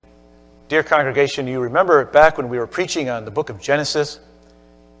Dear congregation, you remember back when we were preaching on the book of Genesis,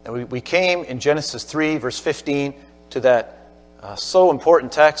 and we came in Genesis 3, verse 15, to that so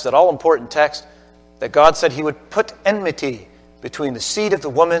important text, that all-important text, that God said he would put enmity between the seed of the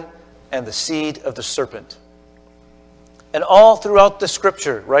woman and the seed of the serpent. And all throughout the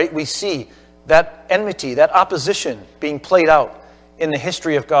Scripture, right, we see that enmity, that opposition being played out in the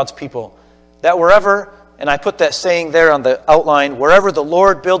history of God's people. That wherever, and I put that saying there on the outline, wherever the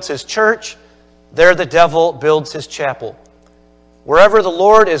Lord builds his church, there the devil builds his chapel. Wherever the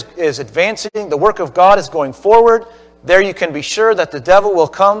Lord is advancing, the work of God is going forward, there you can be sure that the devil will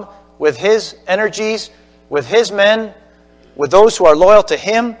come with his energies, with his men, with those who are loyal to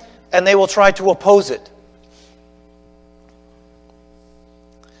him, and they will try to oppose it.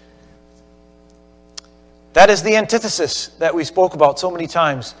 That is the antithesis that we spoke about so many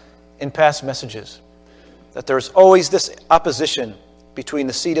times in past messages. That there is always this opposition between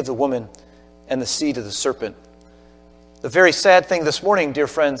the seed of the woman and the seed of the serpent. The very sad thing this morning, dear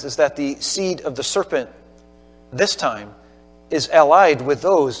friends, is that the seed of the serpent this time is allied with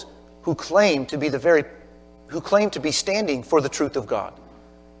those who claim to be standing for the truth of God.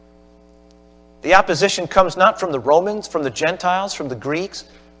 The opposition comes not from the Romans, from the Gentiles, from the Greeks,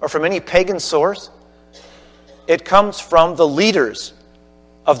 or from any pagan source. It comes from the leaders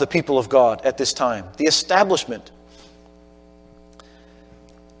of the people of God at this time, the establishment.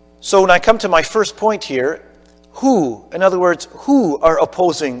 So when I come to my first point here, who are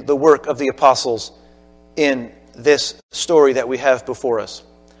opposing the work of the apostles in this story that we have before us?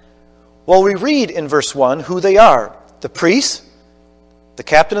 Well, we read in verse 1 who they are: the priests, the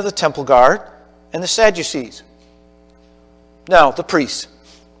captain of the temple guard, and the Sadducees. Now, the priests.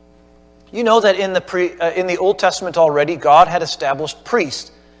 You know that in the Old Testament already, God had established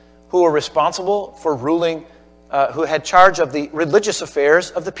priests who were responsible for ruling, who had charge of the religious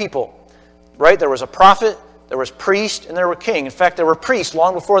affairs of the people. Right? There was a prophet, there was priest, and there were king. In fact, there were priests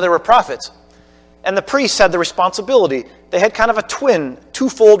long before there were prophets. And the priests had the responsibility. They had kind of a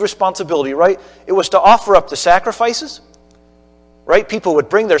twofold responsibility, right? It was to offer up the sacrifices, right? People would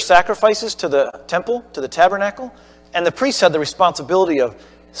bring their sacrifices to the temple, to the tabernacle, and the priests had the responsibility of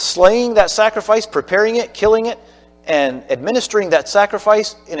slaying that sacrifice, preparing it, killing it, and administering that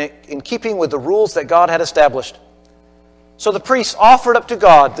sacrifice in keeping with the rules that God had established. So the priests offered up to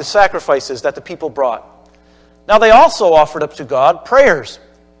God the sacrifices that the people brought. Now they also offered up to God prayers.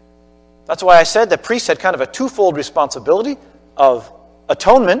 That's why I said the priests had kind of a twofold responsibility of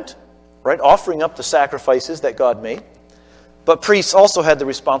atonement, right, offering up the sacrifices that God made. But priests also had the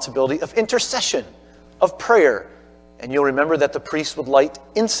responsibility of intercession, of prayer. And you'll remember that the priests would light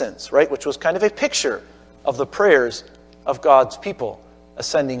incense, right, which was kind of a picture of the prayers of God's people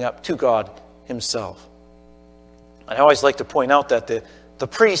ascending up to God himself. I always like to point out that the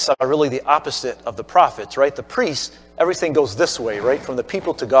priests are really the opposite of the prophets, right? The priests, everything goes this way, right, from the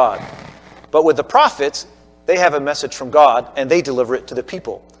people to God. But with the prophets, they have a message from God and they deliver it to the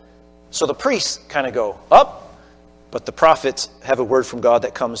people. So the priests kind of go up, but the prophets have a word from God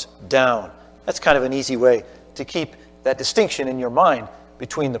that comes down. That's kind of an easy way to keep that distinction in your mind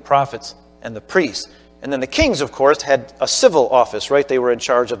between the prophets and the priests. And then the kings, of course, had a civil office, right? They were in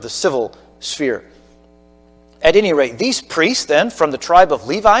charge of the civil sphere. At any rate, these priests then, from the tribe of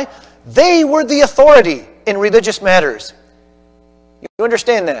Levi, they were the authority in religious matters. You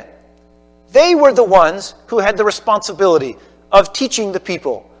understand that? They were the ones who had the responsibility of teaching the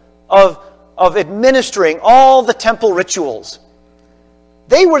people, of administering all the temple rituals.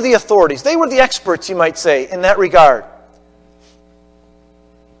 They were the authorities. They were the experts, you might say, in that regard.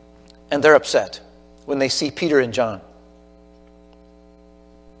 And they're upset when they see Peter and John.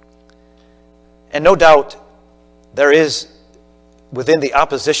 And no doubt there is, within the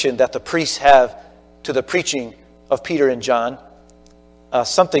opposition that the priests have to the preaching of Peter and John,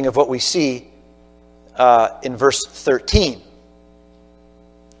 something of what we see in verse 13.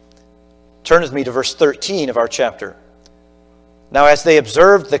 Turn with me to verse 13 of our chapter. Now, as they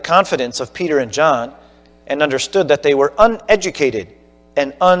observed the confidence of Peter and John and understood that they were uneducated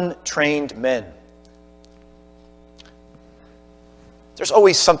and untrained men. There's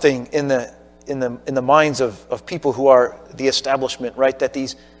always something in the minds of people who are the establishment, right? That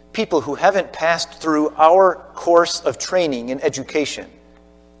these people who haven't passed through our course of training and education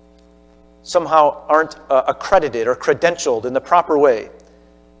somehow aren't accredited or credentialed in the proper way,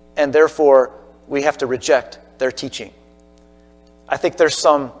 and therefore we have to reject their teaching. I think there's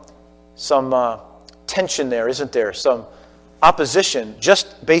some tension there, isn't there? Some opposition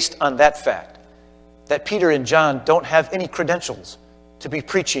just based on that fact, that Peter and John don't have any credentials to be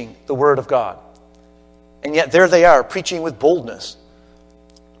preaching the Word of God. And yet there they are, preaching with boldness.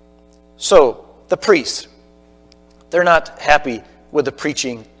 So, the priests, they're not happy with the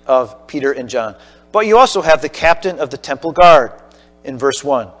preaching of Peter and John. But you also have the captain of the temple guard in verse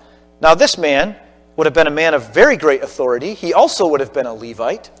 1. Now, this man would have been a man of very great authority. He also would have been a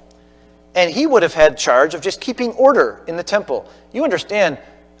Levite. And he would have had charge of just keeping order in the temple. You understand,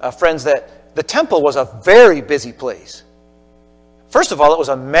 friends, that the temple was a very busy place. First of all, it was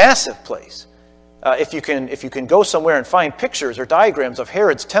a massive place. If you can go somewhere and find pictures or diagrams of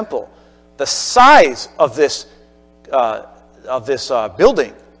Herod's temple, the size of this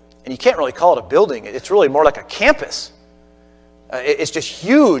building, and you can't really call it a building, it's really more like a campus. It's just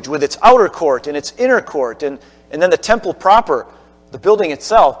huge with its outer court and its inner court, and then the temple proper, the building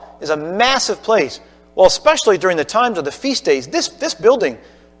itself, is a massive place. Well, especially during the times of the feast days, this building,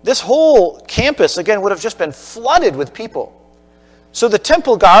 this whole campus, again, would have just been flooded with people. So the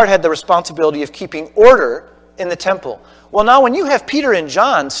temple guard had the responsibility of keeping order in the temple. Well, now when you have Peter and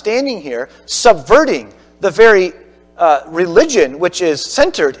John standing here subverting the very religion which is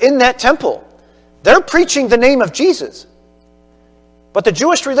centered in that temple, they're preaching the name of Jesus. But the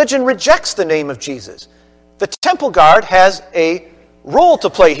Jewish religion rejects the name of Jesus. The temple guard has a role to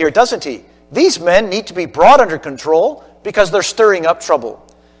play here, doesn't he? These men need to be brought under control because they're stirring up trouble.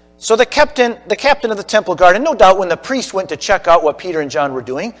 So the captain of the temple guard, and no doubt when the priest went to check out what Peter and John were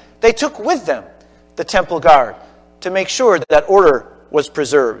doing, they took with them the temple guard to make sure that order was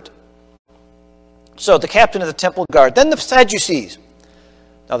preserved. So the captain of the temple guard. Then the Sadducees.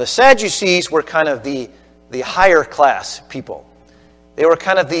 Now the Sadducees were kind of the higher class people. They were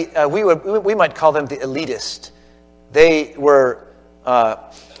kind of we might call them the elitist. They were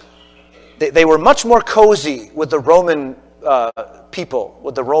much more cozy with the Roman people,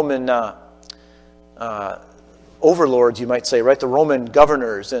 with the Roman overlords, you might say, right? The Roman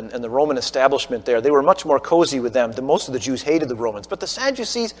governors and the Roman establishment there. They were much more cozy with them. Most of the Jews hated the Romans. But the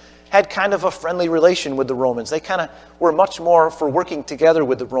Sadducees had kind of a friendly relation with the Romans. They kind of were much more for working together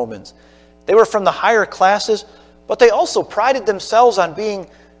with the Romans. They were from the higher classes, but they also prided themselves on being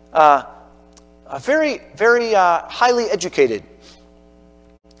very, very highly educated.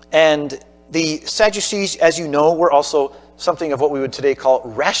 And the Sadducees, as you know, were also something of what we would today call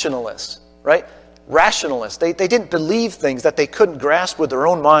rationalists, right? Rationalists. They didn't believe things that they couldn't grasp with their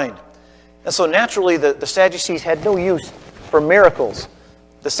own mind. And so naturally, the Sadducees had no use for miracles.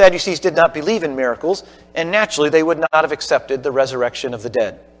 The Sadducees did not believe in miracles, and naturally, they would not have accepted the resurrection of the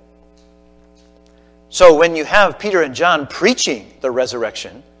dead. So when you have Peter and John preaching the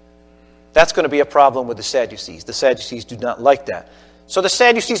resurrection, that's going to be a problem with the Sadducees. The Sadducees do not like that. So the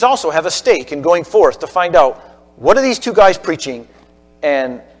Sadducees also have a stake in going forth to find out, what are these two guys preaching?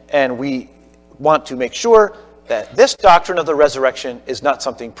 And we want to make sure that this doctrine of the resurrection is not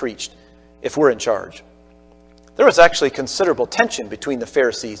something preached if we're in charge. There was actually considerable tension between the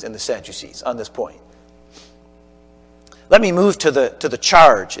Pharisees and the Sadducees on this point. Let me move to the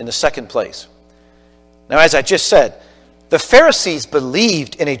charge in the second place. Now, as I just said, the Pharisees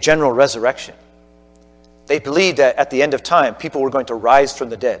believed in a general resurrection. They believed that at the end of time, people were going to rise from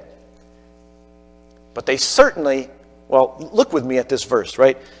the dead. But they certainly, look with me at this verse,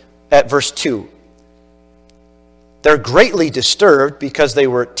 right? At verse 2. They're greatly disturbed because they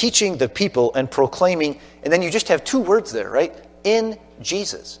were teaching the people and proclaiming, and then you just have two words there, right? In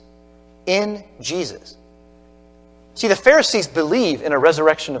Jesus. In Jesus. See, the Pharisees believe in a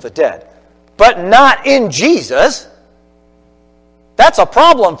resurrection of the dead, but not in Jesus. That's a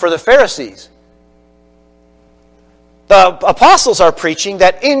problem for the Pharisees. The apostles are preaching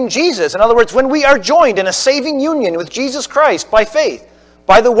that in Jesus, in other words, when we are joined in a saving union with Jesus Christ by faith,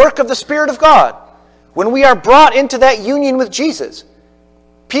 by the work of the Spirit of God, when we are brought into that union with Jesus,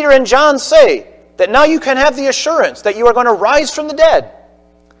 Peter and John say that now you can have the assurance that you are going to rise from the dead.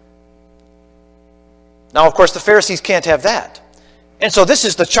 Now, of course, the Pharisees can't have that. And so this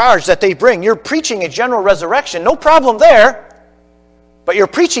is the charge that they bring. You're preaching a general resurrection, no problem there, but you're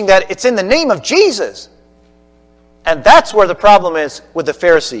preaching that it's in the name of Jesus. And that's where the problem is with the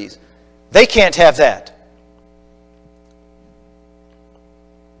Pharisees. They can't have that.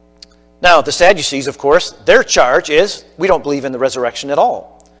 Now, the Sadducees, of course, their charge is, we don't believe in the resurrection at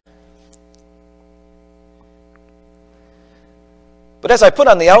all. But as I put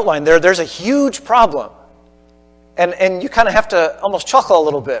on the outline there's a huge problem. And you kind of have to almost chuckle a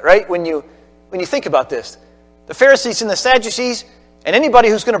little bit, right? When you think about this. The Pharisees and the Sadducees, and anybody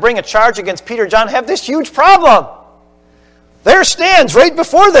who's going to bring a charge against Peter and John, have this huge problem. There stands right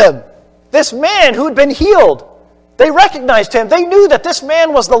before them this man who had been healed. They recognized him. They knew that this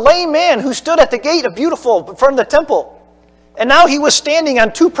man was the lame man who stood at the gate of Beautiful in front of the temple. And now he was standing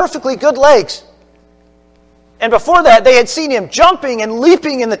on two perfectly good legs. And before that, they had seen him jumping and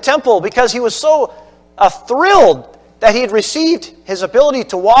leaping in the temple because he was so thrilled that he had received his ability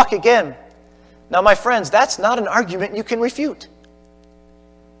to walk again. Now, my friends, that's not an argument you can refute.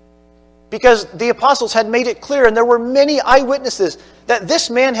 Because the apostles had made it clear, and there were many eyewitnesses, that this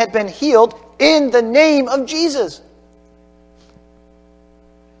man had been healed in the name of Jesus.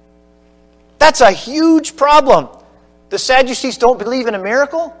 That's a huge problem. The Sadducees don't believe in a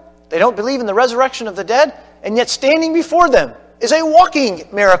miracle. They don't believe in the resurrection of the dead. And yet standing before them is a walking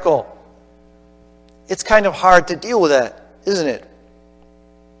miracle. It's kind of hard to deal with that, isn't it?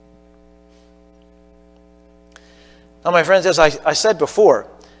 Now, my friends, as I said before,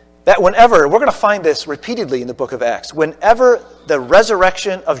 that whenever, we're going to find this repeatedly in the book of Acts, whenever the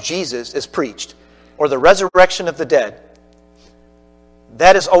resurrection of Jesus is preached, or the resurrection of the dead,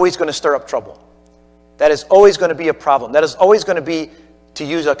 that is always going to stir up trouble. That is always going to be a problem. That is always going to be, to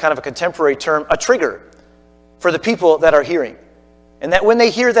use a kind of a contemporary term, a trigger for the people that are hearing. And that when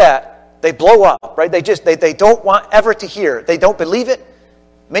they hear that, they blow up, right? They don't want ever to hear. They don't believe it.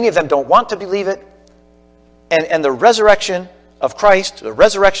 Many of them don't want to believe it. And the resurrection of Christ, the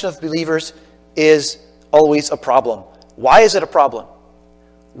resurrection of believers, is always a problem. Why is it a problem?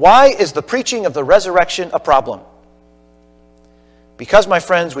 Why is the preaching of the resurrection a problem? Because, my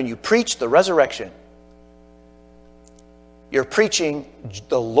friends, when you preach the resurrection, you're preaching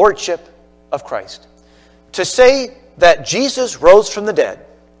the lordship of Christ. To say that Jesus rose from the dead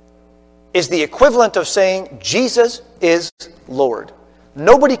is the equivalent of saying Jesus is Lord.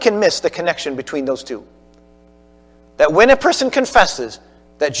 Nobody can miss the connection between those two. That when a person confesses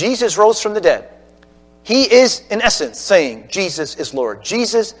that Jesus rose from the dead, he is, in essence, saying Jesus is Lord.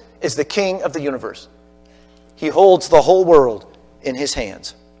 Jesus is the King of the universe. He holds the whole world in his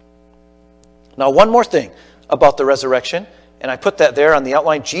hands. Now, one more thing about the resurrection, and I put that there on the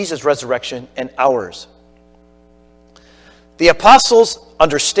outline, Jesus' resurrection and ours. The apostles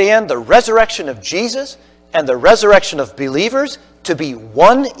understand the resurrection of Jesus and the resurrection of believers to be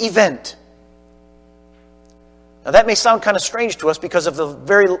one event. Now, that may sound kind of strange to us because of the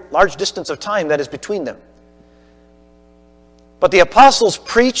very large distance of time that is between them. But the apostles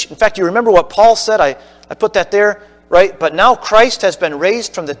preach, in fact, you remember what Paul said? I put that there, right? But now Christ has been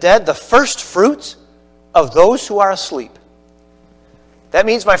raised from the dead, the first fruits of those who are asleep. That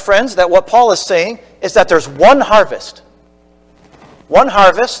means, my friends, that what Paul is saying is that there's one harvest. One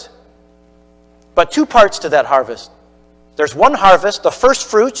harvest, but two parts to that harvest. There's one harvest. The first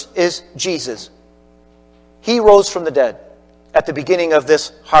fruits is Jesus. He rose from the dead at the beginning of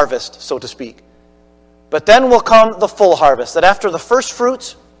this harvest, so to speak. But then will come the full harvest, that after the first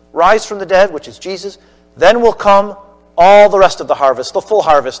fruits rise from the dead, which is Jesus, then will come all the rest of the harvest, the full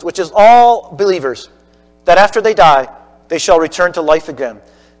harvest, which is all believers, that after they die, they shall return to life again.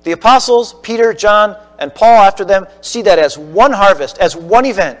 The apostles, Peter, John, and Paul after them, see that as one harvest, as one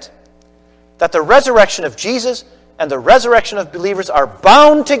event, that the resurrection of Jesus and the resurrection of believers are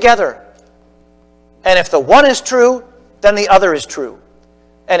bound together. And if the one is true, then the other is true.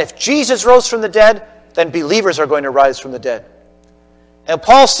 And if Jesus rose from the dead, then believers are going to rise from the dead. And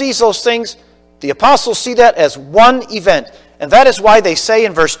Paul sees those things, the apostles see that as one event. And that is why they say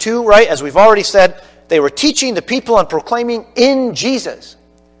in verse 2, right, as we've already said, they were teaching the people and proclaiming in Jesus.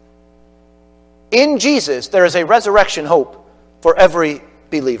 In Jesus, there is a resurrection hope for every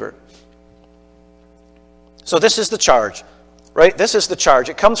believer. So this is the charge, right? This is the charge.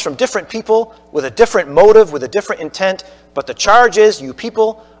 It comes from different people with a different motive, with a different intent. But the charge is, you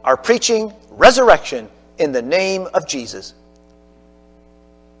people are preaching resurrection in the name of Jesus.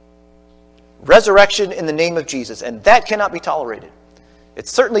 Resurrection in the name of Jesus. And that cannot be tolerated. It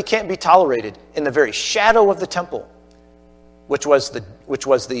certainly can't be tolerated in the very shadow of the temple, which was the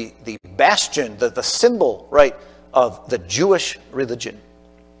bastion, the symbol, right, of the Jewish religion.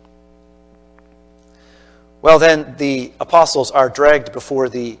 Well, then the apostles are dragged before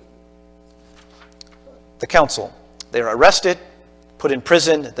the council. They are arrested, put in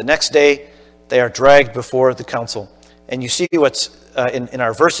prison. The next day, they are dragged before the council. And you see what's in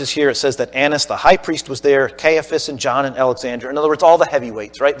our verses here. It says that Annas, the high priest, was there, Caiaphas and John and Alexander. In other words, all the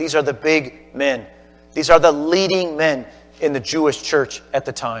heavyweights, right? These are the big men. These are the leading men in the Jewish church at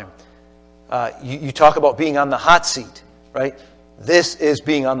the time. You talk about being on the hot seat, right? This is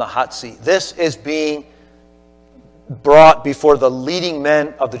being on the hot seat. This is being brought before the leading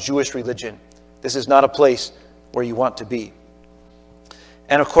men of the Jewish religion. This is not a place where you want to be.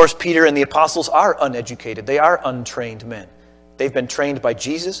 And of course, Peter and the apostles are uneducated. They are untrained men. They've been trained by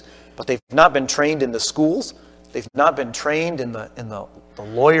Jesus, but they've not been trained in the schools. They've not been trained in the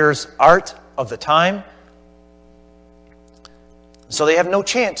lawyer's art of the time. So they have no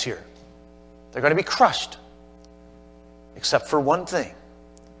chance here. They're going to be crushed. except for one thing.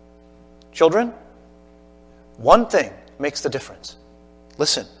 Children, one thing makes the difference.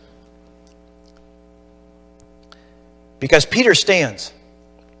 Listen. Because Peter stands.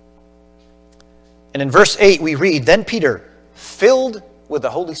 And in verse 8 we read, "Then Peter, filled with the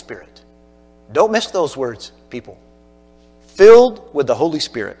Holy Spirit." Don't miss those words, people. Filled with the Holy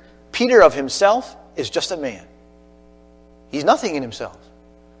Spirit. Peter of himself is just a man. He's nothing in himself.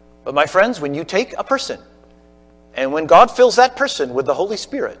 But my friends, when you take a person, and when God fills that person with the Holy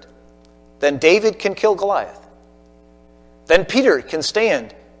Spirit, then David can kill Goliath. Then Peter can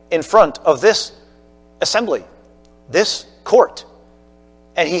stand in front of this assembly, this court,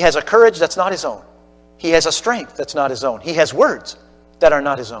 and he has a courage that's not his own. He has a strength that's not his own. He has words that are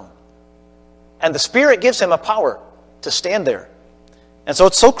not his own. And the Spirit gives him a power to stand there. And so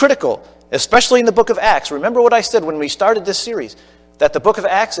it's so critical, especially in the book of Acts. Remember what I said when we started this series, that the book of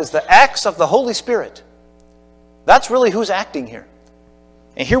Acts is the acts of the Holy Spirit. That's really who's acting here.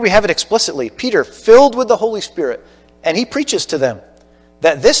 And here we have it explicitly. Peter, filled with the Holy Spirit, and he preaches to them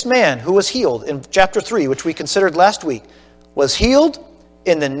that this man who was healed in chapter 3, which we considered last week, was healed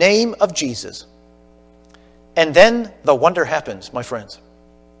in the name of Jesus. And then the wonder happens, my friends.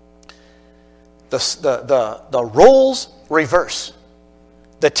 The roles reverse.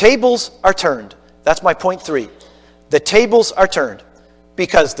 The tables are turned. That's my point 3. The tables are turned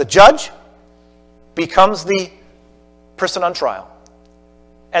because the judge becomes the person on trial.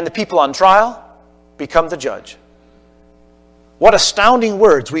 And the people on trial become the judge. What astounding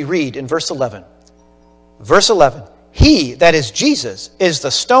words we read in verse 11. Verse 11, "He, that is Jesus, is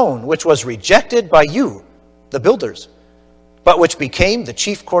the stone which was rejected by you, the builders, but which became the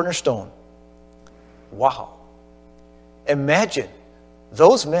chief cornerstone." Wow. Imagine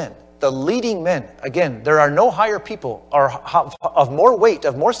those men, the leading men. Again, there are no higher people or of more weight,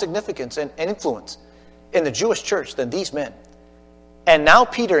 of more significance and influence in the Jewish church than these men. And now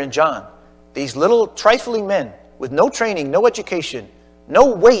Peter and John, these little trifling men with no training, no education, no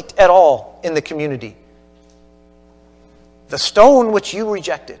weight at all in the community. The stone which you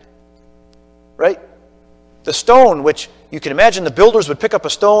rejected, right? The stone which you can imagine the builders would pick up a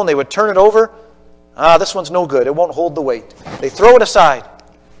stone, they would turn it over. This one's no good. It won't hold the weight. They throw it aside.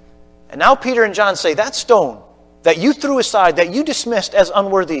 And now Peter and John say, that stone that you threw aside, that you dismissed as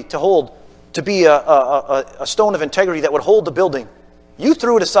unworthy to hold, to be a stone of integrity that would hold the building, you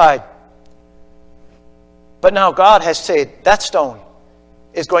threw it aside. But now God has said that stone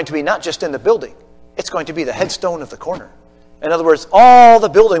is going to be not just in the building, it's going to be the headstone of the corner. In other words, all the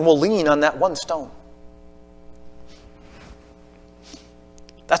building will lean on that one stone.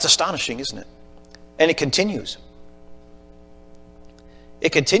 That's astonishing, isn't it? And it continues.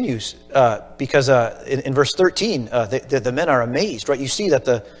 It continues because in verse 13, the men are amazed, right? You see that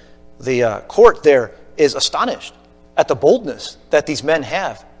the court there is astonished at the boldness that these men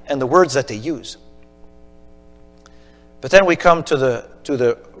have and the words that they use. But then we come to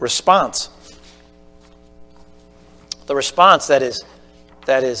the response. The response that is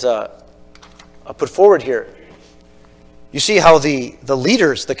put forward here. You see how the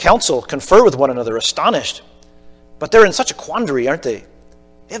leaders, the council, confer with one another, astonished. But they're in such a quandary, aren't they?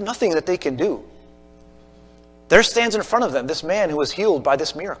 They have nothing that they can do. There stands in front of them this man who was healed by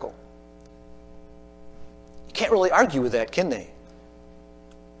this miracle. You can't really argue with that, can they?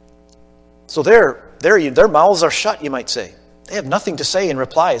 So their mouths are shut, you might say. They have nothing to say in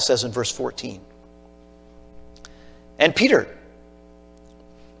reply, it says in verse 14. And Peter,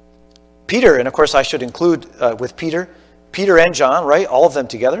 and of course I should include with Peter and John, right? All of them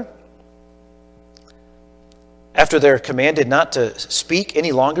together. After they're commanded not to speak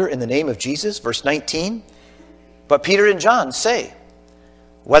any longer in the name of Jesus, verse 19. But Peter and John say,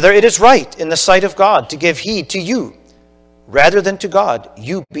 "Whether it is right in the sight of God to give heed to you, rather than to God,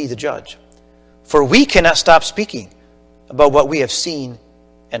 you be the judge. For we cannot stop speaking about what we have seen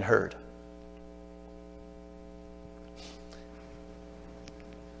and heard."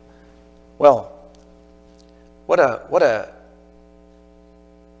 Well, what a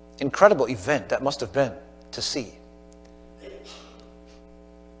incredible event that must have been to see.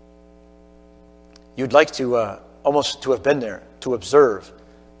 You'd like to almost to have been there to observe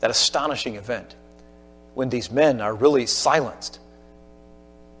that astonishing event when these men are really silenced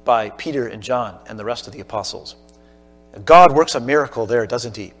by Peter and John and the rest of the apostles. God works a miracle there,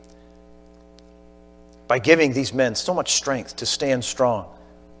 doesn't he? By giving these men so much strength to stand strong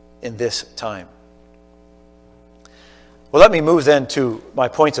in this time. Well, let me move then to my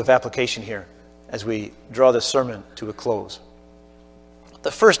points of application here as we draw this sermon to a close.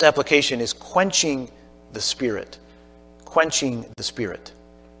 The first application is quenching the Spirit. Quenching the Spirit.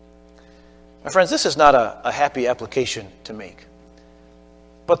 My friends, this is not a happy application to make.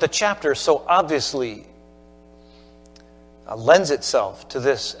 But the chapter so obviously lends itself to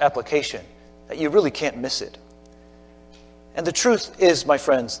this application that you really can't miss it. And the truth is, my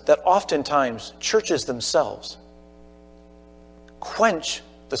friends, that oftentimes churches themselves quench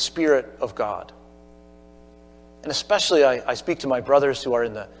the Spirit of God. And especially I speak to my brothers who are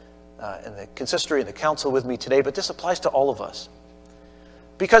in the consistory and the council with me today, but this applies to all of us.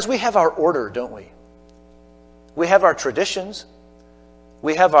 Because we have our order, don't we? We have our traditions.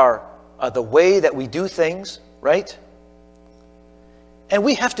 We have our the way that we do things, right? And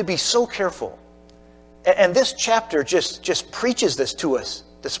we have to be so careful. And this chapter just preaches this to us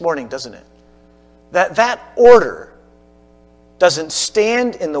this morning, doesn't it? That order doesn't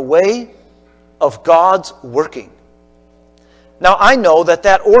stand in the way of God's working. Now, I know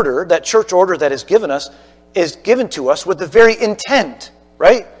that order, that church order that is given to us with the very intent,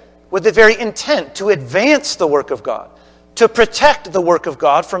 right? With the very intent to advance the work of God, to protect the work of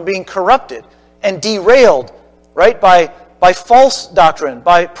God from being corrupted and derailed, right? By false doctrine,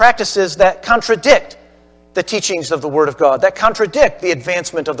 by practices that contradict the teachings of the Word of God, that contradict the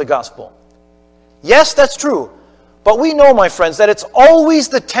advancement of the gospel. Yes, that's true. But we know, my friends, that it's always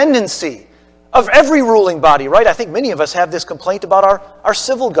the tendency of every ruling body, right? I think many of us have this complaint about our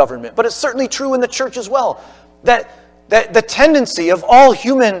civil government, but it's certainly true in the church as well, that the tendency of all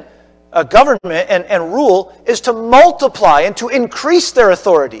human government and rule is to multiply and to increase their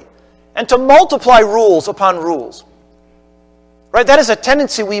authority and to multiply rules upon rules. Right? That is a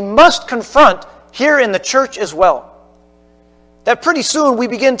tendency we must confront here in the church as well. That pretty soon we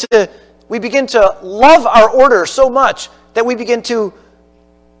begin to love our order so much that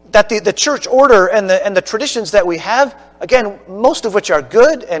the church order and the traditions that we have, again, most of which are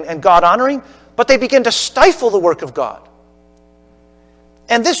good and God-honoring, but they begin to stifle the work of God.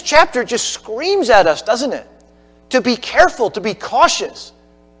 And this chapter just screams at us, doesn't it? To be careful, to be cautious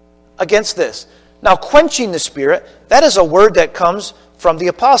against this. Now, quenching the Spirit, that is a word that comes from the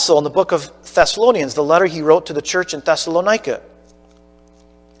apostle in the book of Thessalonians, the letter he wrote to the church in Thessalonica.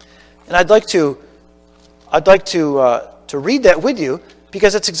 And I'd like to read that with you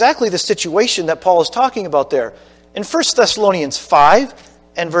because it's exactly the situation that Paul is talking about there. In 1 Thessalonians 5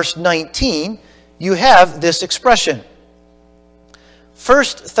 and verse 19, you have this expression. 1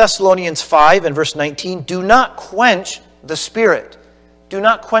 Thessalonians 5 and verse 19, do not quench the Spirit. Do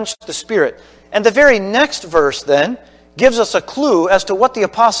not quench the Spirit. And the very next verse then gives us a clue as to what the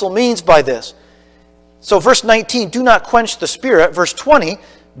apostle means by this. So verse 19, do not quench the Spirit. Verse 20,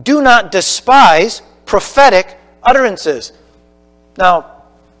 do not despise prophetic utterances. Now,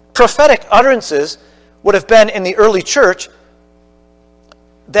 prophetic utterances would have been in the early church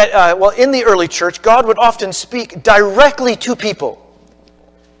in the early church, God would often speak directly to people.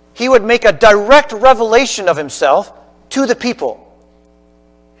 He would make a direct revelation of himself to the people.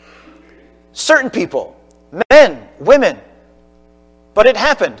 Certain people, men, women, but it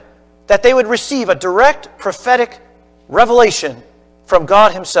happened that they would receive a direct prophetic revelation from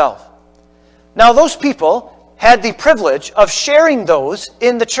God himself. Now, those people had the privilege of sharing those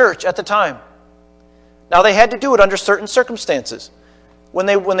in the church at the time. Now, they had to do it under certain circumstances. When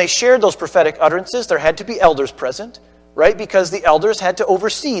they shared those prophetic utterances, there had to be elders present, right? Because the elders had to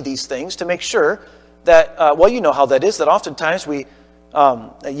oversee these things to make sure that, you know how that is, that oftentimes we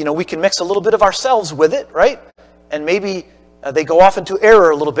can mix a little bit of ourselves with it, right? And maybe they go off into error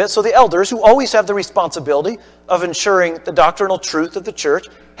a little bit. So the elders, who always have the responsibility of ensuring the doctrinal truth of the church,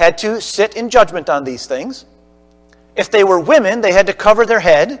 had to sit in judgment on these things. If they were women, they had to cover their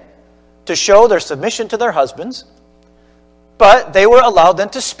head to show their submission to their husbands. But they were allowed then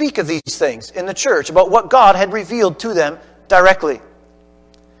to speak of these things in the church about what God had revealed to them directly.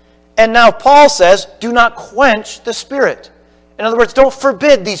 And now Paul says, do not quench the Spirit. In other words, don't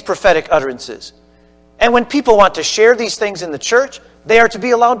forbid these prophetic utterances. And when people want to share these things in the church, they are to be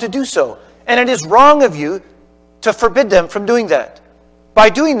allowed to do so. And it is wrong of you to forbid them from doing that. By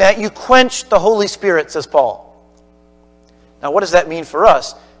doing that, you quench the Holy Spirit, says Paul. Now, what does that mean for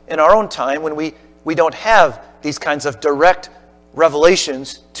us in our own time when we don't have these kinds of direct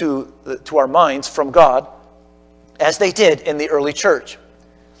revelations to our minds from God, as they did in the early church?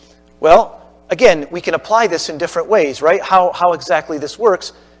 Well, again, we can apply this in different ways, right? How exactly this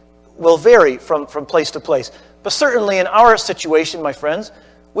works will vary from place to place. But certainly in our situation, my friends,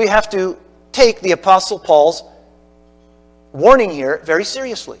 we have to take the Apostle Paul's warning here very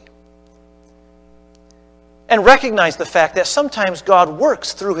seriously. And recognize the fact that sometimes God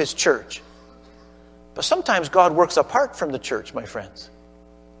works through his church. But sometimes God works apart from the church, my friends.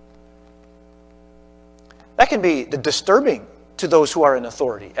 That can be disturbing to those who are in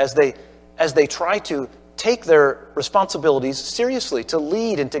authority as as they try to take their responsibilities seriously to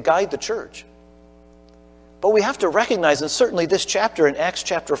lead and to guide the church. But we have to recognize, and certainly this chapter in Acts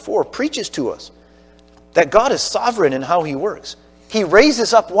chapter 4 preaches to us, that God is sovereign in how he works. He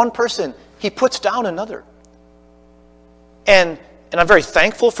raises up one person, he puts down another. And I'm very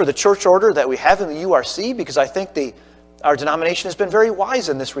thankful for the church order that we have in the URC, because I think our denomination has been very wise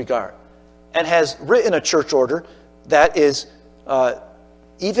in this regard and has written a church order that is,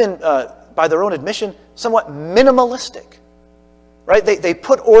 even by their own admission, somewhat minimalistic. Right? They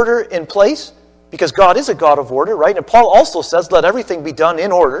put order in place because God is a God of order, right? And Paul also says, let everything be done in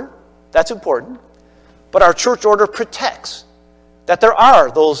order. That's important. But our church order protects that there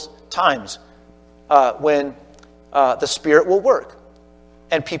are those times when the Spirit will work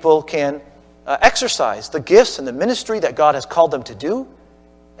and people can exercise the gifts and the ministry that God has called them to do,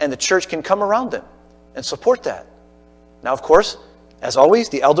 and the church can come around them and support that. Now, of course, as always,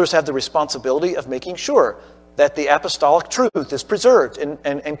 the elders have the responsibility of making sure that the apostolic truth is preserved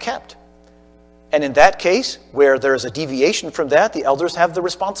and kept. And in that case, where there is a deviation from that, the elders have the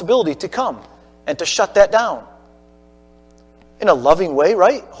responsibility to come and to shut that down. In a loving way,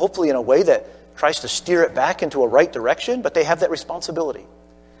 right? Hopefully in a way that tries to steer it back into a right direction, but they have that responsibility.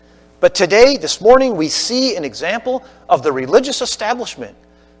 But today, this morning, we see an example of the religious establishment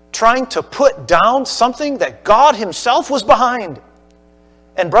trying to put down something that God himself was behind.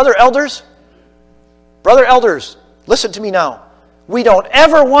 And brother elders, listen to me now. We don't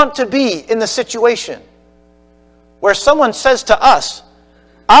ever want to be in the situation where someone says to us,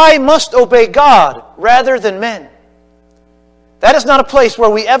 I must obey God rather than men. That is not a place where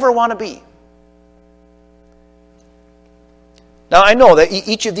we ever want to be. Now, I know that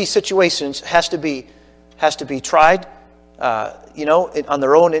each of these situations has to be tried, on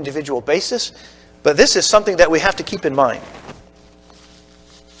their own individual basis, but this is something that we have to keep in mind.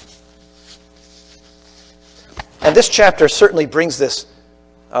 And this chapter certainly brings this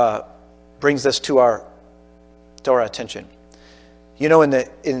to our attention. You know,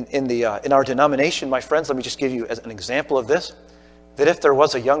 in our denomination, my friends, let me just give you as an example of this, that if there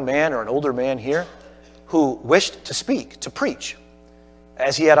was a young man or an older man here who wished to speak, to preach,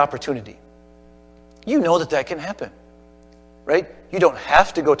 as he had opportunity, you know that can happen, right? You don't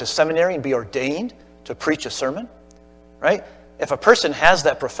have to go to seminary and be ordained to preach a sermon, right? If a person has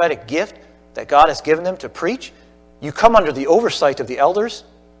that prophetic gift that God has given them to preach, you come under the oversight of the elders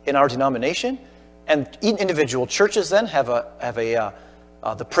in our denomination, and individual churches then have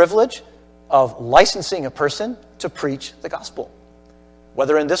the privilege of licensing a person to preach the gospel,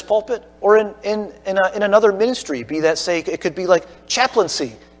 whether in this pulpit or in another ministry. Be that, say, it could be like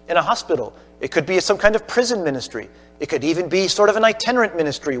chaplaincy in a hospital. It could be some kind of prison ministry. It could even be sort of an itinerant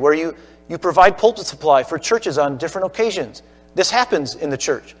ministry where you provide pulpit supply for churches on different occasions. This happens in the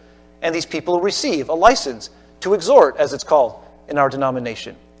church, and these people receive a license to exhort, as it's called in our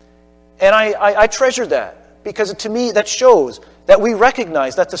denomination. And I treasure that, because to me that shows that we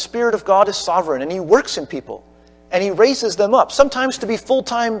recognize that the Spirit of God is sovereign and he works in people and he raises them up, sometimes to be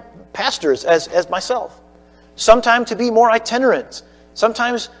full-time pastors as myself, sometimes to be more itinerants,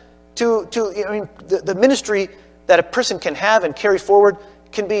 sometimes the ministry that a person can have and carry forward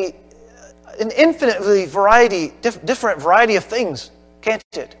can be an infinitely different variety of things, can't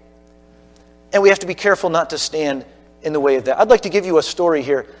it? And we have to be careful not to stand in the way of that. I'd like to give you a story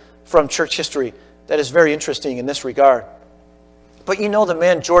here from church history that is very interesting in this regard. But you know the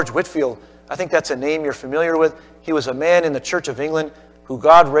man George Whitefield. I think that's a name you're familiar with. He was a man in the Church of England who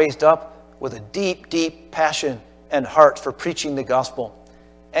God raised up with a deep, deep passion and heart for preaching the gospel.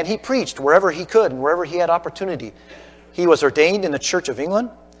 And he preached wherever he could and wherever he had opportunity. He was ordained in the Church of England,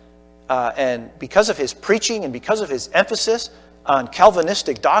 and because of his preaching and because of his emphasis on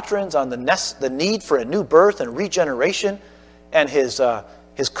Calvinistic doctrines, on the need for a new birth and regeneration, and his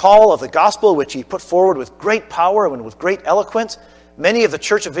call of the gospel, which he put forward with great power and with great eloquence, many of the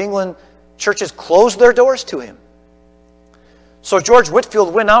Church of England churches closed their doors to him. So George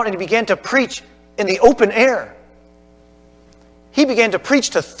Whitefield went out and he began to preach in the open air. He began to preach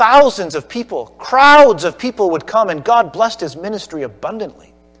to thousands of people. Crowds of people would come, and God blessed his ministry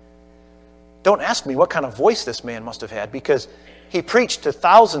abundantly. Don't ask me what kind of voice this man must have had, because he preached to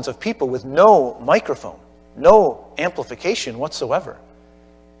thousands of people with no microphone, no amplification whatsoever.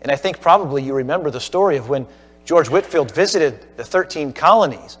 And I think probably you remember the story of when George Whitefield visited the 13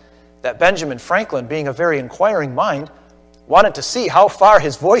 colonies, that Benjamin Franklin, being a very inquiring mind, wanted to see how far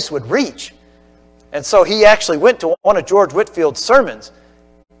his voice would reach. And so he actually went to one of George Whitefield's sermons.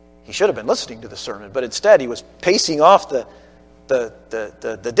 He should have been listening to the sermon, but instead he was pacing off the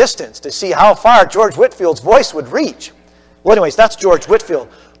distance to see how far George Whitefield's voice would reach. Well, anyways, that's George Whitefield.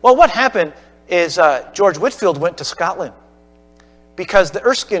 Well, what happened is George Whitefield went to Scotland because the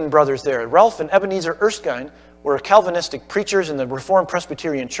Erskine brothers there, Ralph and Ebenezer Erskine, were Calvinistic preachers in the Reformed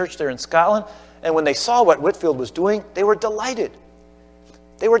Presbyterian Church there in Scotland. And when they saw what Whitefield was doing, they were delighted.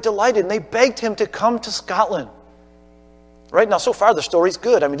 They were delighted, and they begged him to come to Scotland. Right now, so far the story's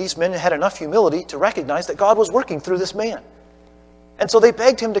good. I mean, these men had enough humility to recognize that God was working through this man. And so they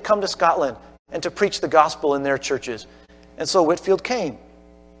begged him to come to Scotland and to preach the gospel in their churches. And so Whitefield came.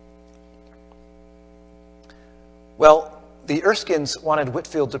 Well, the Erskines wanted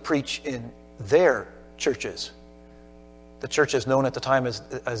Whitefield to preach in their churches. The churches known at the time as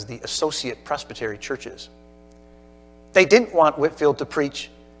the Associate Presbytery Churches. They didn't want Whitefield to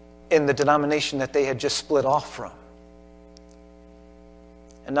preach in the denomination that they had just split off from.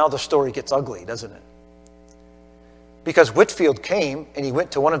 And now the story gets ugly, doesn't it? Because Whitefield came and he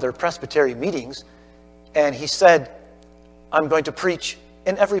went to one of their Presbytery meetings and he said, I'm going to preach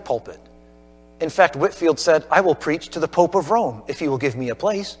in every pulpit. In fact, Whitefield said, I will preach to the Pope of Rome if he will give me a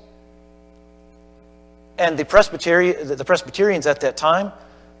place. And the Presbyterians at that time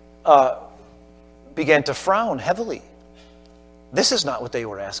began to frown heavily. This is not what they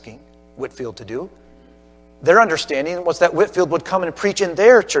were asking Whitefield to do. Their understanding was that Whitefield would come and preach in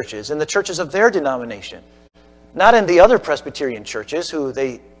their churches, in the churches of their denomination, not in the other Presbyterian churches who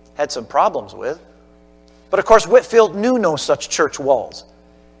they had some problems with. But of course, Whitefield knew no such church walls.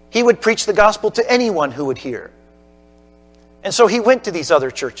 He would preach the gospel to anyone who would hear. And so he went to these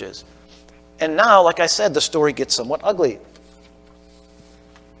other churches. And now, like I said, the story gets somewhat ugly.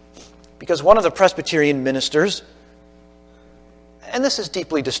 Because one of the Presbyterian ministers, and this is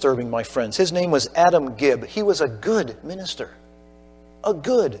deeply disturbing, my friends, his name was Adam Gibb. He was a good minister, a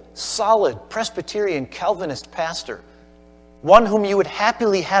good, solid Presbyterian Calvinist pastor, one whom you would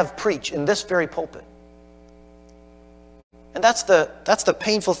happily have preach in this very pulpit. And that's the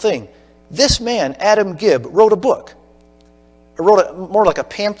painful thing. This man, Adam Gibb, wrote a book. Or more like a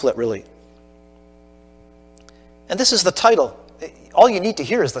pamphlet, really. And this is the title. All you need to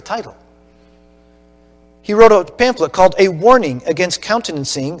hear is the title. He wrote a pamphlet called A Warning Against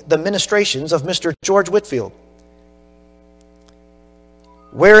Countenancing the Ministrations of Mr. George Whitefield,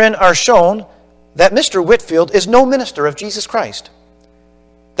 wherein are shown that Mr. Whitefield is no minister of Jesus Christ,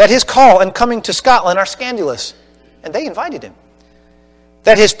 that his call and coming to Scotland are scandalous, and they invited him,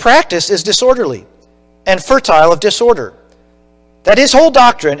 that his practice is disorderly and fertile of disorder, that his whole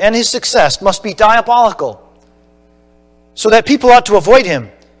doctrine and his success must be diabolical, so that people ought to avoid him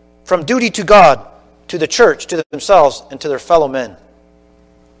from duty to God, to the church, to themselves, and to their fellow men.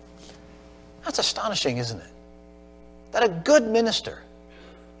 That's astonishing, isn't it? That a good minister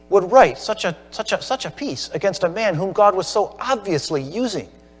would write such a piece against a man whom God was so obviously using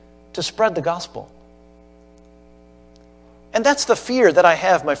to spread the gospel. And that's the fear that I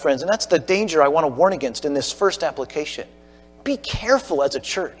have, my friends, and that's the danger I want to warn against in this first application. Be careful as a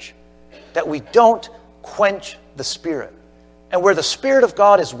church that we don't quench the Spirit. And where the Spirit of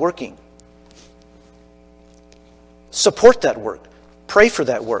God is working, support that work. Pray for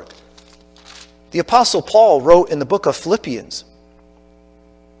that work. The Apostle Paul wrote in the book of Philippians,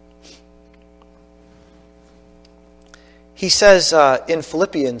 he says in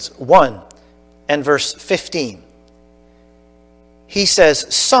Philippians 1 and verse 15, he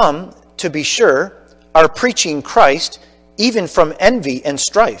says, some, to be sure, are preaching Christ even from envy and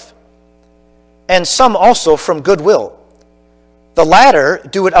strife, and some also from goodwill. The latter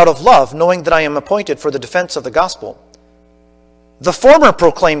do it out of love, knowing that I am appointed for the defense of the gospel. The former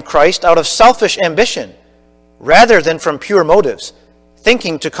proclaim Christ out of selfish ambition, rather than from pure motives,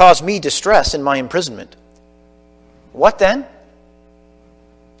 thinking to cause me distress in my imprisonment. What then?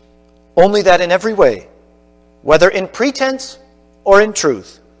 Only that in every way, whether in pretense or in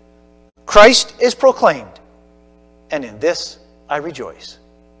truth, Christ is proclaimed, and in this I rejoice.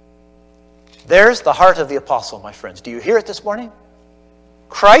 There's the heart of the apostle, my friends. Do you hear it this morning?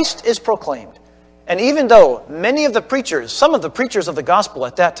 Christ is proclaimed. And even though many of the preachers, some of the preachers of the gospel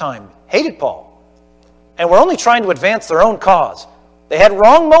at that time hated Paul and were only trying to advance their own cause, they had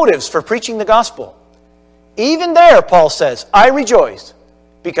wrong motives for preaching the gospel. Even there, Paul says, I rejoice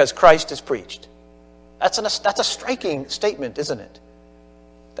because Christ is preached. That's a striking statement, isn't it?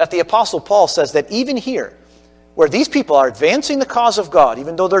 That the Apostle Paul says that even here, where these people are advancing the cause of God,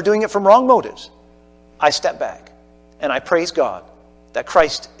 even though they're doing it from wrong motives, I step back and I praise God that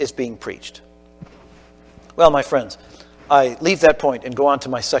Christ is being preached. Well, my friends, I leave that point and go on to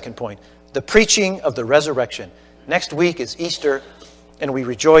my second point, the preaching of the resurrection. Next week is Easter, and we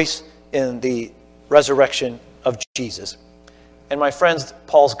rejoice in the resurrection of Jesus. And my friends,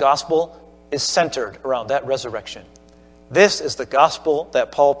 Paul's gospel is centered around that resurrection. This is the gospel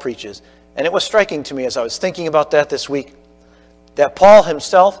that Paul preaches. And it was striking to me as I was thinking about that this week, that Paul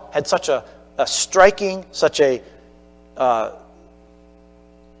himself had such a striking, he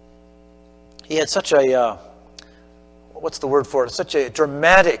had such a, what's the word for it? Such a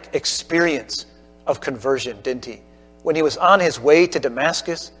dramatic experience of conversion, didn't he? When he was on his way to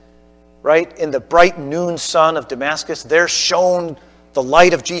Damascus, right, in the bright noon sun of Damascus, there shone the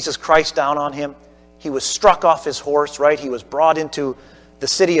light of Jesus Christ down on him. He was struck off his horse, right? He was brought into the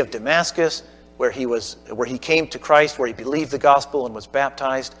city of Damascus, where he came to Christ, where he believed the gospel and was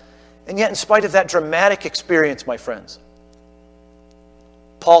baptized. And yet, in spite of that dramatic experience, my friends,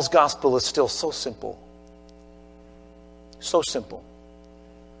 Paul's gospel is still so simple. So simple.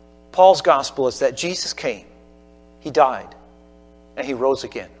 Paul's gospel is that Jesus came, he died, and he rose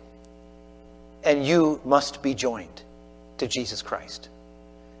again. And you must be joined to Jesus Christ.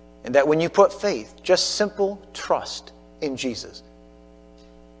 And that when you put faith, just simple trust in Jesus,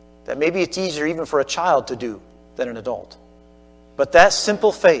 that maybe it's easier even for a child to do than an adult. But that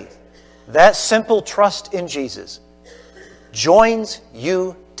simple faith, that simple trust in Jesus, joins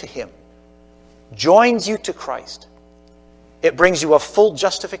you to Him, joins you to Christ. It brings you a full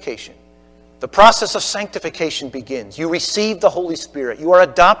justification. The process of sanctification begins. You receive the Holy Spirit. You are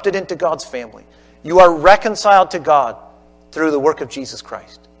adopted into God's family. You are reconciled to God through the work of Jesus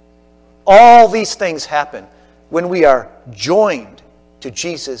Christ. All these things happen when we are joined to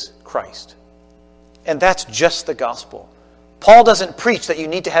Jesus Christ. And that's just the gospel. Paul doesn't preach that you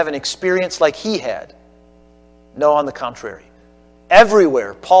need to have an experience like he had. No, on the contrary.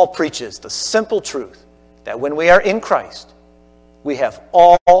 Everywhere, Paul preaches the simple truth that when we are in Christ, we have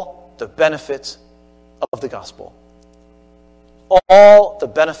all the benefits of the gospel. All the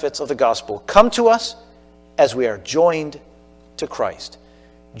benefits of the gospel come to us as we are joined to Christ.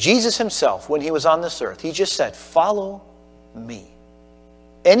 Jesus himself, when he was on this earth, he just said, "Follow me."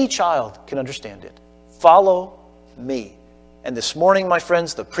 Any child can understand it. Follow me. And this morning, my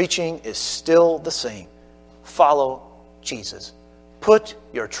friends, the preaching is still the same. Follow Jesus. Put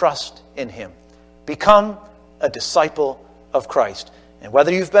your trust in him. Become a disciple of Christ. And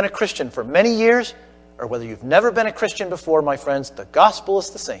whether you've been a Christian for many years or whether you've never been a Christian before, my friends, the gospel is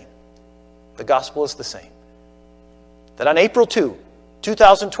the same. The gospel is the same. That on April 2,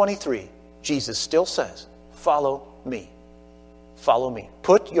 2023, Jesus still says, "Follow me. Follow me.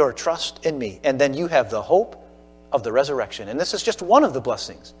 Put your trust in me." And then you have the hope of the resurrection. And this is just one of the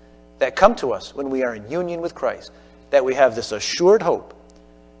blessings that come to us when we are in union with Christ, that we have this assured hope.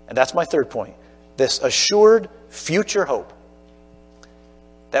 And that's my third point. This assured future hope.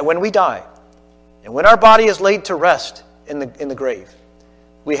 That when we die, and when our body is laid to rest in the grave,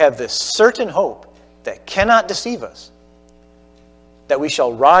 we have this certain hope that cannot deceive us, that we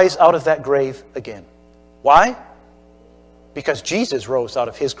shall rise out of that grave again. Why? Because Jesus rose out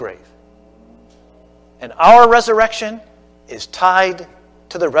of his grave. And our resurrection is tied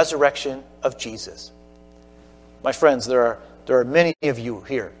to the resurrection of Jesus. My friends, there are many of you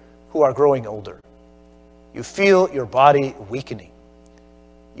here who are growing older. You feel your body weakening.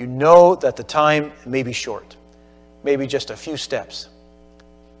 You know that the time may be short, maybe just a few steps,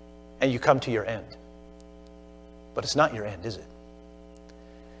 and you come to your end. But it's not your end, is it?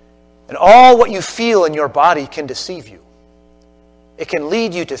 And all what you feel in your body can deceive you. It can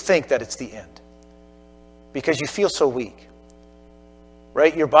lead you to think that it's the end because you feel so weak,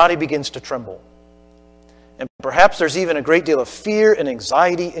 right? Your body begins to tremble. And perhaps there's even a great deal of fear and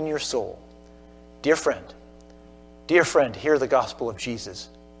anxiety in your soul. Dear friend, hear the gospel of Jesus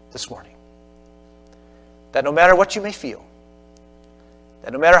this morning. That no matter what you may feel,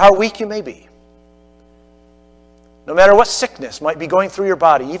 that no matter how weak you may be, no matter what sickness might be going through your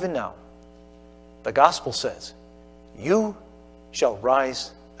body even now, the gospel says, you shall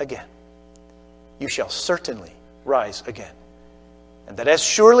rise again. You shall certainly rise again. And that as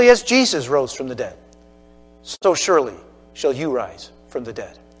surely as Jesus rose from the dead, so surely shall you rise from the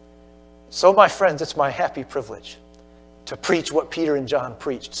dead. So, my friends, it's my happy privilege to preach what Peter and John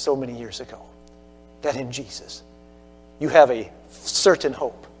preached so many years ago, that in Jesus you have a certain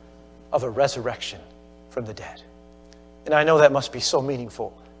hope of a resurrection from the dead. And I know that must be so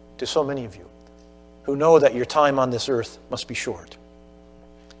meaningful to so many of you who know that your time on this earth must be short.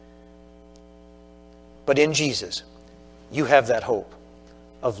 But in Jesus, you have that hope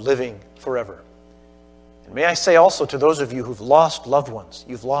of living forever. And may I say also to those of you who've lost loved ones,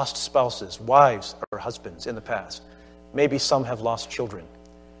 you've lost spouses, wives, or husbands in the past, maybe some have lost children,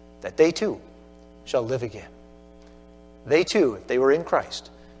 that they too shall live again. They too, if they were in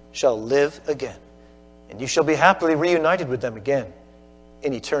Christ, shall live again. And you shall be happily reunited with them again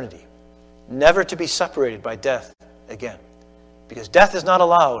in eternity, never to be separated by death again, because death is not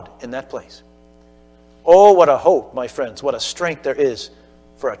allowed in that place. Oh, what a hope, my friends, what a strength there is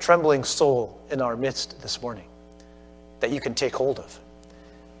for a trembling soul in our midst this morning that you can take hold of.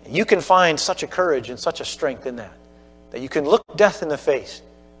 You can find such a courage and such a strength in that you can look death in the face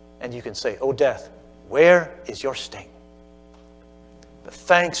and you can say, "Oh, death, where is your sting?" But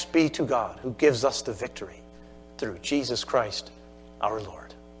thanks be to God who gives us the victory through Jesus Christ our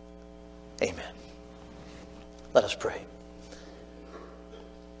Lord. Amen. Let us pray.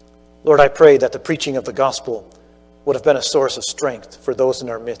 Lord, I pray that the preaching of the gospel would have been a source of strength for those in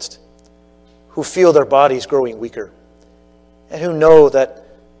our midst who feel their bodies growing weaker and who know that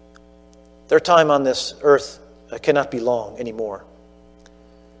their time on this earth cannot be long anymore.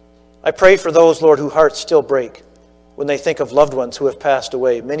 I pray for those, Lord, whose hearts still break when they think of loved ones who have passed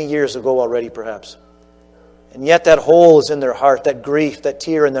away many years ago already, perhaps. And yet that hole is in their heart, that grief, that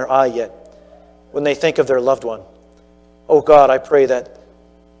tear in their eye yet, when they think of their loved one. Oh God, I pray that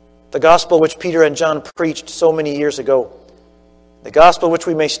the gospel which Peter and John preached so many years ago, the gospel which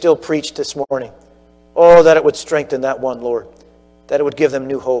we may still preach this morning, oh, that it would strengthen that one, Lord, that it would give them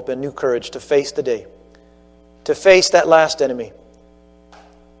new hope and new courage to face the day, to face that last enemy.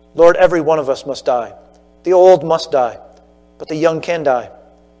 Lord, every one of us must die. The old must die, but the young can die.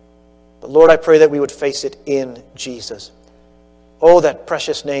 But Lord, I pray that we would face it in Jesus. Oh, that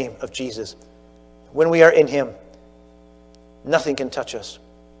precious name of Jesus. When we are in Him, nothing can touch us.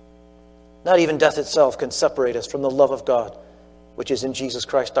 Not even death itself can separate us from the love of God, which is in Jesus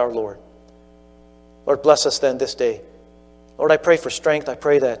Christ our Lord. Lord, bless us then this day. Lord, I pray for strength. I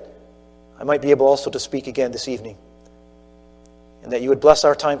pray that I might be able also to speak again this evening, and that you would bless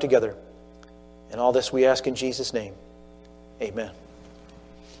our time together. And all this we ask in Jesus' name. Amen.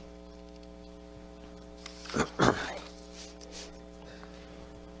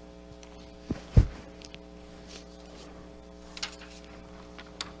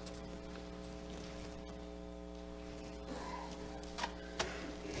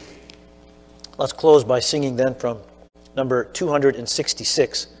 Let's close by singing then from number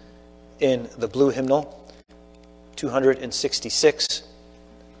 266 in the blue hymnal. 266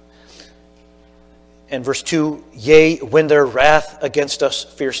 and verse 2, "Yea, when their wrath against us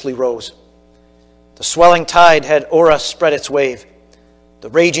fiercely rose, the swelling tide had o'er us spread its wave. The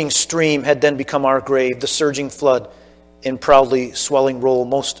raging stream had then become our grave. The surging flood in proudly swelling roll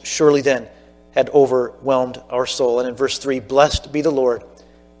most surely then had overwhelmed our soul." And in verse 3, "Blessed be the Lord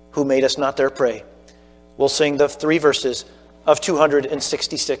who made us not their prey." We'll sing the 3 verses of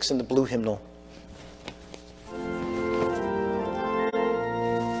 266 in the blue hymnal.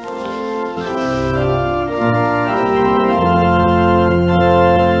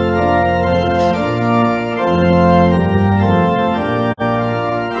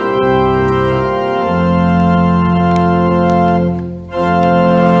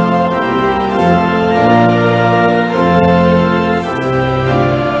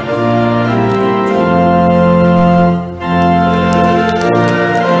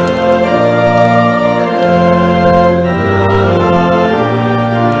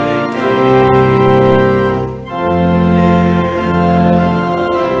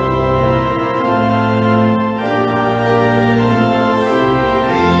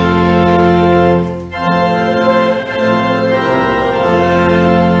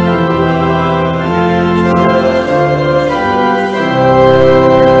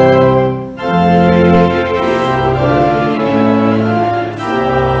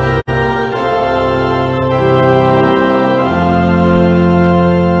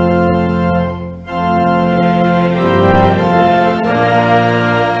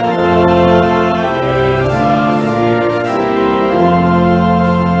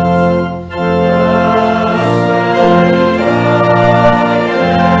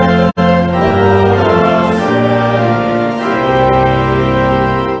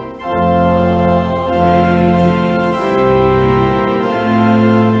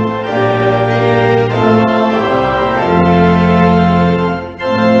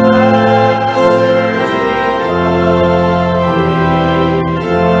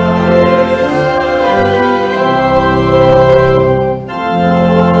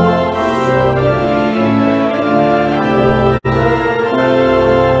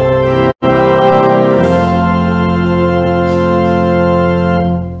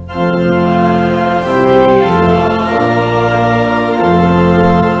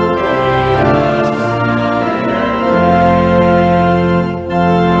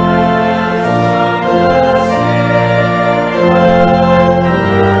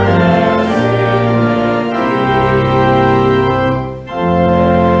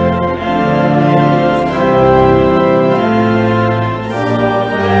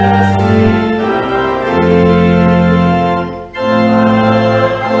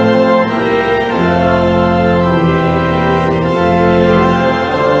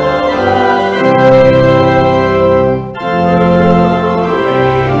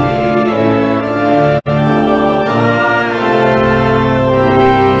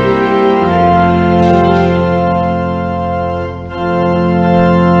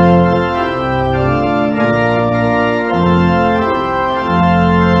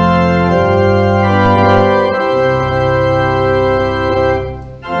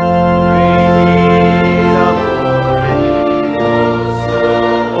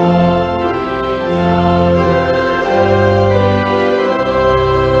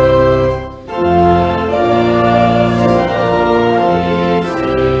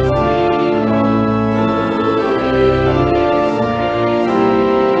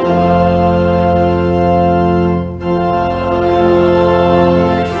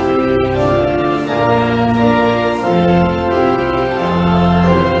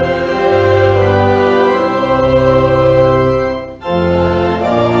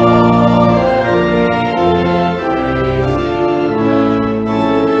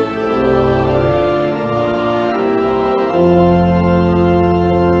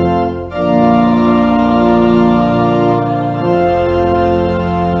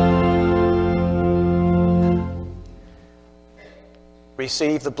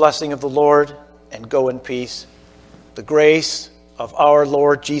 receive the blessing of the Lord and go in peace. The grace of our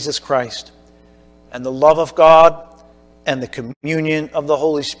Lord Jesus Christ and the love of God and the communion of the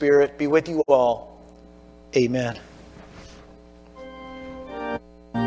Holy Spirit be with you all. Amen.